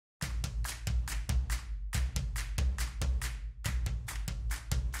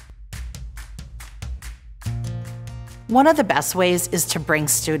One of the best ways is to bring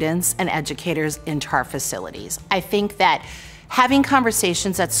students and educators into our facilities. I think that having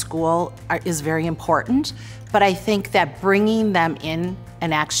conversations at school is very important, but I think that bringing them in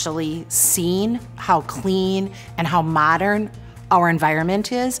and actually seeing how clean and how modern our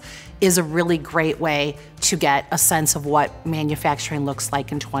environment is a really great way to get a sense of what manufacturing looks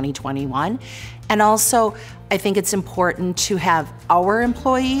like in 2021. And also, I think it's important to have our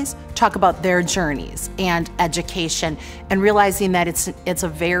employees talk about their journeys and education, and realizing that it's a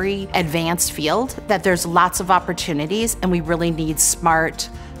very advanced field, that there's lots of opportunities, and we really need smart,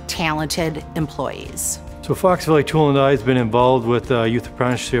 talented employees. So Fox Valley Tool and Die has been involved with youth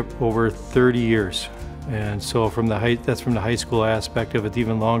apprenticeship over 30 years. And so that's from the high school aspect of it,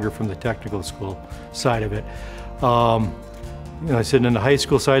 even longer from the technical school side of it. I said in the high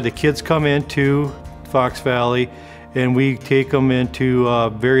school side, the kids come into Fox Valley and we take them into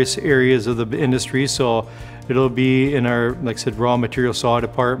various areas of the industry. So it'll be in our, like I said, raw material saw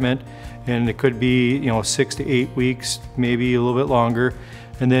department, and it could be 6 to 8 weeks, maybe a little bit longer,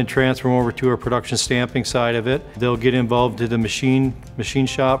 and then transfer them over to our production stamping side of it. They'll get involved in the machine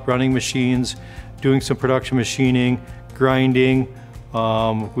shop, running machines, doing some production machining, grinding.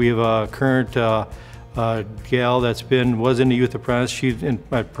 We have a current gal that's was in the youth apprentice. She's in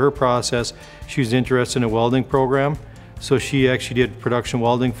her process. She was interested in a welding program, so she actually did production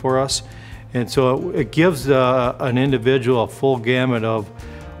welding for us. And so it gives an individual a full gamut of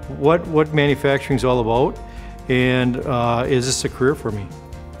what manufacturing is all about, and is this a career for me?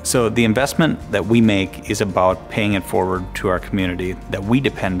 So the investment that we make is about paying it forward to our community that we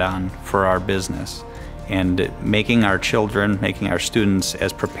depend on for our business, and making our children, making our students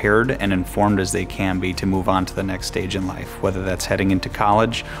as prepared and informed as they can be to move on to the next stage in life, whether that's heading into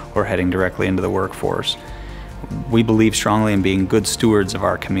college or heading directly into the workforce. We believe strongly in being good stewards of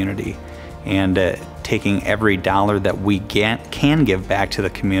our community, and taking every dollar that we can give back to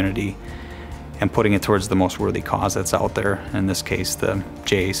the community and putting it towards the most worthy cause that's out there. In this case, the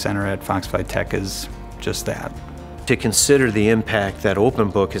JA Center at Fox Valley Tech is just that. To consider the impact that Open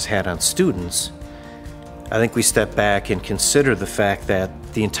Book has had on students, I think we step back and consider the fact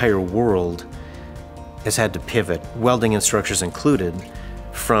that the entire world has had to pivot, welding instructors included,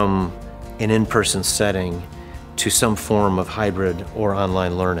 from an in-person setting to some form of hybrid or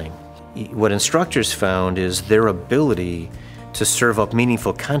online learning. What instructors found is their ability to serve up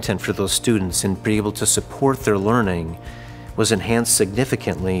meaningful content for those students and be able to support their learning was enhanced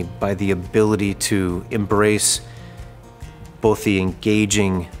significantly by the ability to embrace both the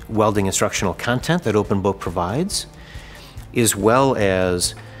engaging welding instructional content that Open Book provides, as well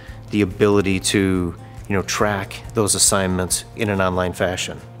as the ability to track those assignments in an online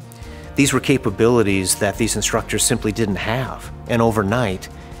fashion. These were capabilities that these instructors simply didn't have, and overnight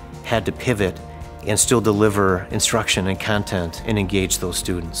had to pivot and still deliver instruction and content and engage those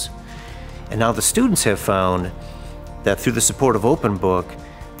students. And now the students have found that through the support of Open Book,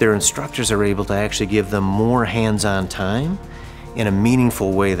 their instructors are able to actually give them more hands-on time in a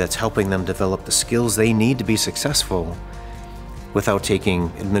meaningful way that's helping them develop the skills they need to be successful without taking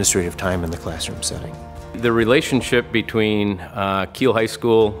administrative time in the classroom setting. The relationship between Kiel High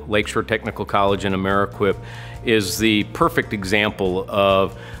School, Lakeshore Technical College, and Amerequip is the perfect example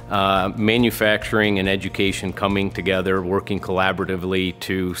of manufacturing and education coming together, working collaboratively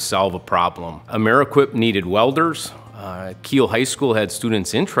to solve a problem. Amerequip needed welders. Kiel High School had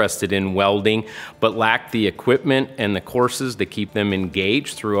students interested in welding, but lacked the equipment and the courses to keep them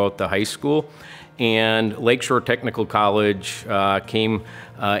engaged throughout the high school. And Lakeshore Technical College came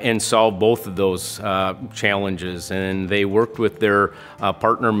and solved both of those challenges. And they worked with their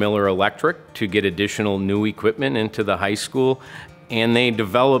partner Miller Electric to get additional new equipment into the high school. And they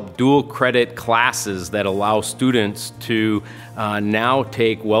developed dual credit classes that allow students to now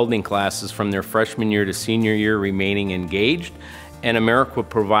take welding classes from their freshman year to senior year, remaining engaged. And Amerequip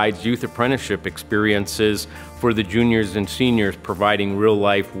provides youth apprenticeship experiences for the juniors and seniors, providing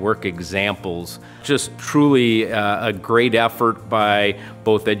real-life work examples. Just truly a great effort by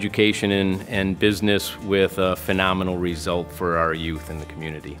both education and business, with a phenomenal result for our youth in the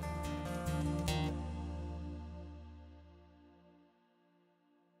community.